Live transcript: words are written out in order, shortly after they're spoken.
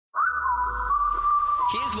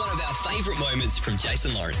Here's one of our favourite moments from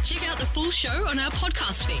Jason Lauren. Check out the full show on our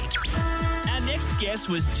podcast feed. Our next guest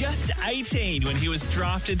was just 18 when he was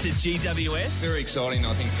drafted to GWS. Very exciting,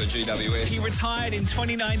 I think, for GWS. He retired in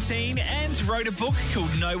 2019 and wrote a book called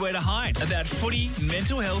Nowhere to Hide about footy,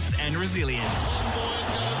 mental health and resilience.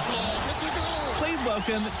 Please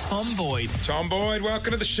welcome Tom Boyd. Tom Boyd,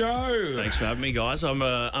 welcome to the show. Thanks for having me, guys.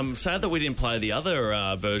 I'm sad that we didn't play the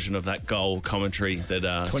other version of that goal commentary that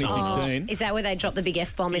 2016. Is that where they dropped the big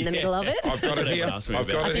F-bomb in the middle of it? I've got it here. Everyone asked me I've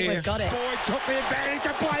about. got I it think here. we've got it. Boyd took the advantage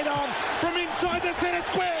and played on from inside the centre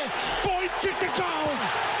square. Boyd's kicked a goal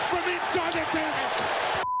from inside the centre.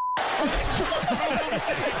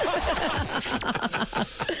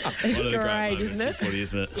 It's One of the great, moments isn't in it? footy,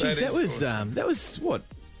 isn't it? Jeez, that was what?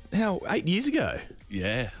 How 8 years ago?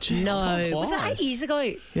 Yeah. Jeez, No, time was that flies. 8 years ago?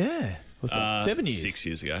 Yeah. What's that? 7 years. 6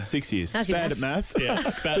 years ago. 6 years. How's your Bad maths? at maths.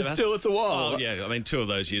 Yeah, bad But still, it's a while. Oh, yeah. I mean, 2 of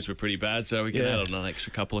those years were pretty bad, so we can Yeah. add on an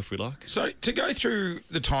extra couple if we like. So, to go through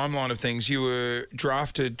the timeline of things, you were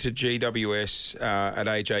drafted to GWS at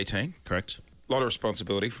age 18. Correct. A lot of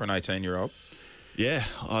responsibility for an 18-year-old. Yeah,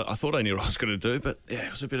 I thought I knew what I was going to do, but yeah,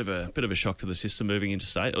 it was a bit of a shock to the system moving into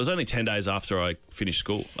state. It was only 10 days after I finished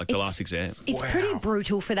school, like the last exam. It's pretty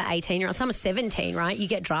brutal for the 18-year-old. Some are 17, right? You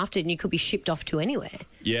get drafted and you could be shipped off to anywhere.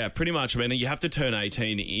 Yeah, pretty much. I mean, you have to turn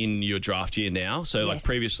 18 in your draft year now. So, like Yes.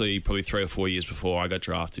 previously, probably 3 or 4 years before I got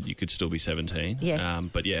drafted, you could still be 17. Yes.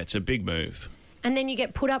 But yeah, it's a big move. And then you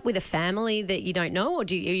get put up with a family that you don't know, or are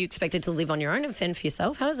you expected to live on your own and fend for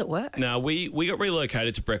yourself? How does it work? Now, we got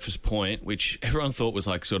relocated to Breakfast Point, which everyone thought was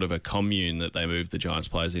like sort of a commune that they moved the Giants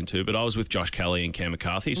players into. But I was with Josh Kelly and Cam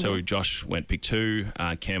McCarthy. So Josh went pick 2.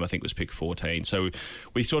 Cam, I think, was pick 14. So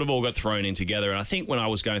we sort of all got thrown in together. And I think when I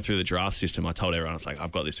was going through the draft system, I told everyone, I was like,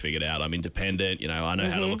 I've got this figured out. I'm independent. I know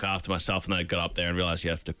how to look after myself. And then I got up there and realized you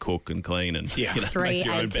have to cook and clean and 3 make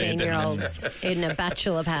your own bed. 18-year-olds in a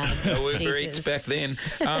bachelor pad. Uber Eats Jesus. back then.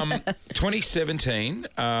 2017,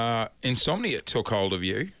 insomnia took hold of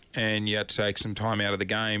you and you had to take some time out of the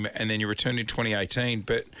game, and then you returned in 2018,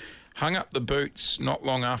 but hung up the boots not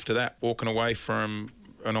long after that, walking away from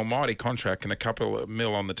an almighty contract and a couple of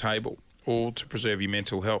mil on the table, all to preserve your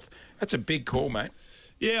mental health. That's a big call, mate.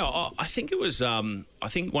 Yeah, I think it was. I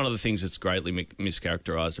think one of the things that's greatly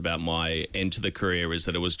mischaracterised about my end to the career is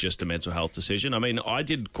that it was just a mental health decision. I mean, I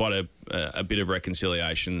did quite a bit of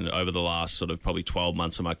reconciliation over the last sort of probably 12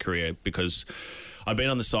 months of my career, because I'd been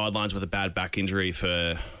on the sidelines with a bad back injury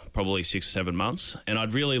for probably 6 or 7 months, and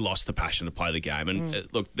I'd really lost the passion to play the game. And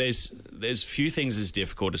look, there's few things as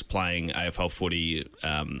difficult as playing AFL footy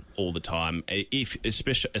all the time,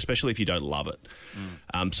 especially if you don't love it.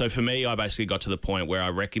 So for me, I basically got to the point where I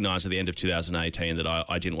recognised at the end of 2018 that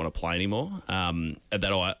I didn't want to play anymore.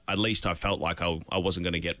 That at least I felt like I wasn't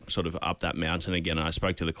going to get sort of up that mountain again. And I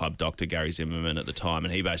spoke to the club doctor, Gary Zimmerman, at the time,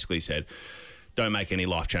 and he basically said, don't make any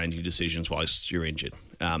life-changing decisions whilst you're injured.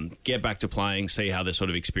 Get back to playing, see how the sort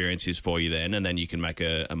of experience is for you then, and then you can make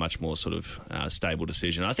a much more sort of stable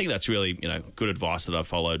decision. I think that's really, good advice that I've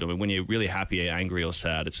followed. I mean, when you're really happy, angry or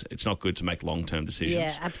sad, it's not good to make long-term decisions.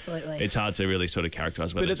 Yeah, absolutely. It's hard to really sort of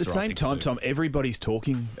characterise whether But at it's the right same thing to time, do. Tom, everybody's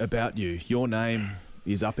talking about you. Your name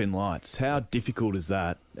is up in lights. How difficult is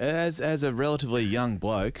that as a relatively young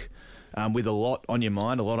bloke with a lot on your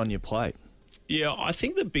mind, a lot on your plate? Yeah, I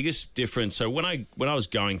think the biggest difference. So when I was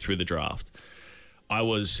going through the draft, I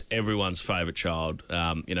was everyone's favourite child.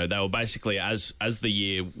 They were basically, as the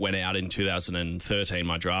year went out in 2013,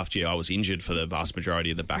 my draft year, I was injured for the vast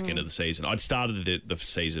majority of the back end of the season. I'd started the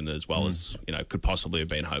season as well as could possibly have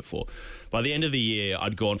been hoped for. By the end of the year,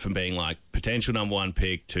 I'd gone from being like potential number 1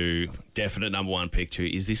 pick to definite number 1 pick to,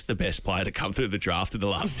 is this the best player to come through the draft in the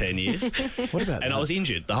last 10 years? What about that? And I was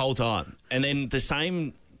injured the whole time. And then the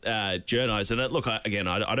same journos, and look, I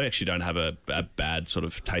don't have a bad sort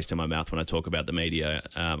of taste in my mouth when I talk about the media.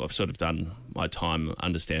 I've sort of done my time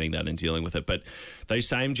understanding that and dealing with it. But those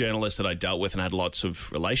same journalists that I dealt with and had lots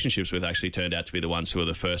of relationships with actually turned out to be the ones who were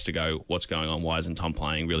the first to go, what's going on? Why isn't Tom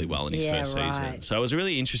playing really well in his first season? right. So it was a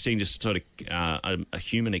really interesting, just sort of a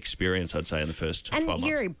human experience, I'd say, in the first 12 months. And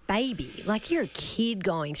you're a baby, like you're a kid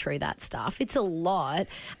going through that stuff. It's a lot,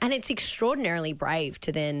 and it's extraordinarily brave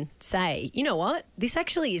to then say, you know what, this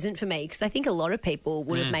actually isn't for me, because I think a lot of people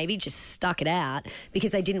would have maybe just stuck it out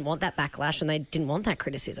because they didn't want that backlash and they didn't want that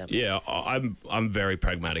criticism. Yeah, I'm very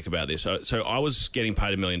pragmatic about this. So I was getting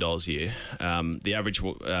paid $1 million a year. The average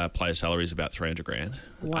player salary is about $300,000.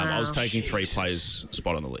 Wow. I was taking 3 players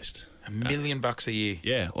spot on the list. $1 million a year.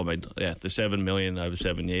 Yeah, well, I mean, the $7 million over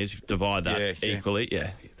 7 years. If you divide that equally,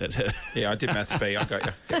 that's Yeah, I did maths B. I got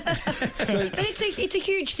you. Yeah. But it's a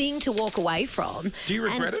huge thing to walk away from. Do you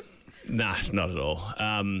regret it? Nah, not at all.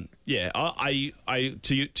 I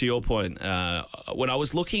to your point, when I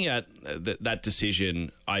was looking at that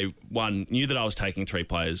decision, I knew that I was taking 3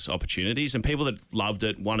 players' opportunities, and people that loved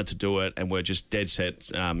it, wanted to do it, and were just dead set,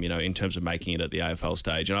 in terms of making it at the AFL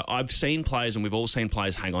stage. And I've seen players, and we've all seen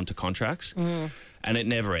players hang on to contracts. And it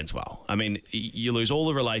never ends well. I mean, you lose all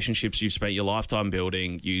the relationships you've spent your lifetime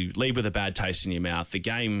building. You leave with a bad taste in your mouth. The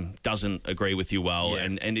game doesn't agree with you well,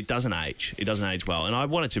 and it doesn't age. It doesn't age well. And I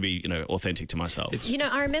want it to be, authentic to myself.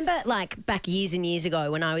 I remember back years and years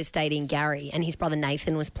ago when I was dating Gary and his brother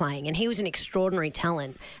Nathan was playing, and he was an extraordinary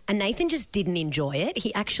talent. And Nathan just didn't enjoy it.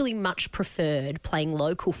 He actually much preferred playing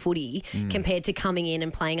local footy compared to coming in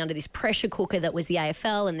and playing under this pressure cooker that was the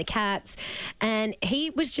AFL and the Cats. And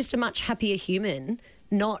he was just a much happier human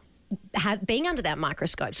not being under that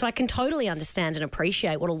microscope. So I can totally understand and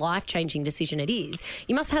appreciate what a life-changing decision it is.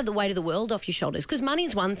 You must have the weight of the world off your shoulders, because money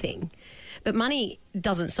is one thing, but money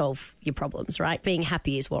doesn't solve your problems, right? Being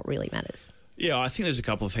happy is what really matters. Yeah, I think there's a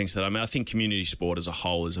couple of things I think community sport as a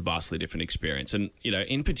whole is a vastly different experience. And,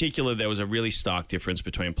 in particular, there was a really stark difference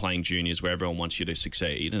between playing juniors where everyone wants you to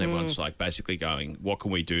succeed and everyone's basically going, what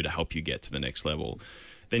can we do to help you get to the next level?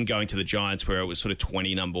 Then going to the Giants where it was sort of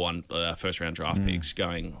 20 number one first-round draft picks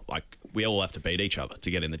going, we all have to beat each other to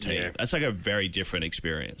get in the team. Yeah. That's a very different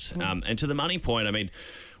experience. And to the money point,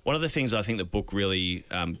 one of the things I think the book really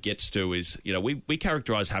gets to is, we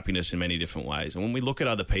characterise happiness in many different ways. And when we look at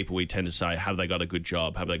other people, we tend to say, have they got a good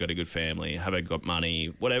job? Have they got a good family? Have they got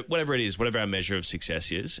money? Whatever it is, whatever our measure of success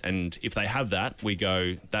is. And if they have that, we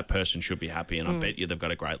go, that person should be happy, and I bet you they've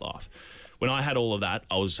got a great life. When I had all of that,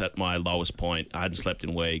 I was at my lowest point. I hadn't slept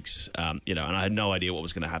in weeks, and I had no idea what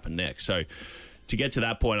was going to happen next. So to get to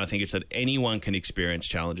that point, I think it's that anyone can experience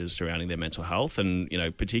challenges surrounding their mental health, and,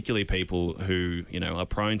 particularly people who, are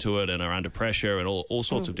prone to it and are under pressure and all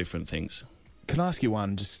sorts of different things. Can I ask you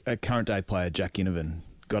one? Just a current day player, Jack Ginnivan,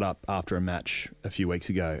 got up after a match a few weeks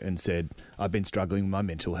ago and said, I've been struggling with my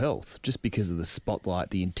mental health just because of the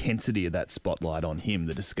spotlight, the intensity of that spotlight on him,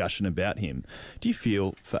 the discussion about him. Do you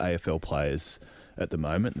feel for AFL players at the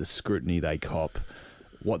moment, the scrutiny they cop,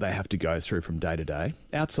 what they have to go through from day to day,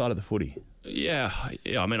 outside of the footy? Yeah.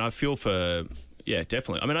 I feel for... Yeah,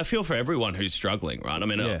 definitely. I feel for everyone who's struggling, right? I'm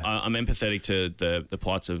empathetic to the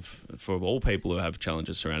plights for all people who have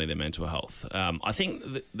challenges surrounding their mental health. I think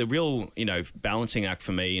the real, balancing act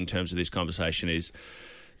for me in terms of this conversation is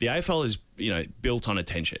the AFL is, built on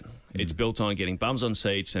attention. It's built on getting bums on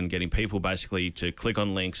seats and getting people basically to click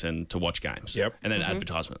on links and to watch games. Yep. And then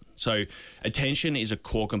advertisement. So attention is a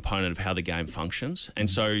core component of how the game functions. And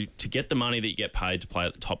so to get the money that you get paid to play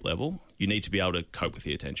at the top level, you need to be able to cope with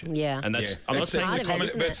the attention. Yeah. And that's, I'm not saying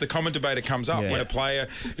that's the common debate that comes up when a player,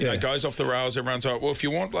 goes off the rails. Everyone's like, well, if you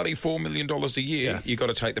want bloody $4 million a year, you've got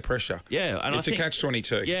to take the pressure. Yeah. And it's a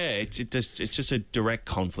catch-22. Yeah. It's just a direct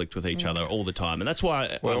conflict with each other all the time. And that's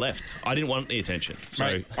why I left. I didn't want the attention. So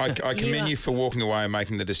mate, I commend you for walking away and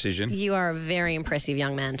making the decision. You are a very impressive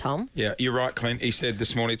young man, Tom. Yeah, you're right, Clint. He said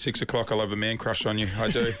this morning at 6 o'clock, I'll have a man crush on you. I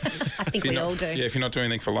do. I think we all do. Yeah, if you're not doing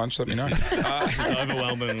anything for lunch, let me know. It's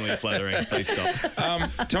overwhelmingly flattering. Please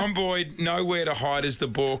stop. Tom Boyd, Nowhere to Hide is the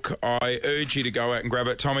book. I urge you to go out and grab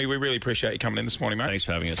it. Tommy, we really appreciate you coming in this morning, mate. Thanks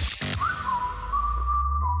for having us.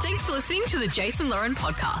 Thanks for listening to the Jason Lauren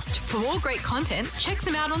podcast. For more great content, check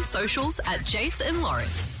them out on socials at Jason Lauren.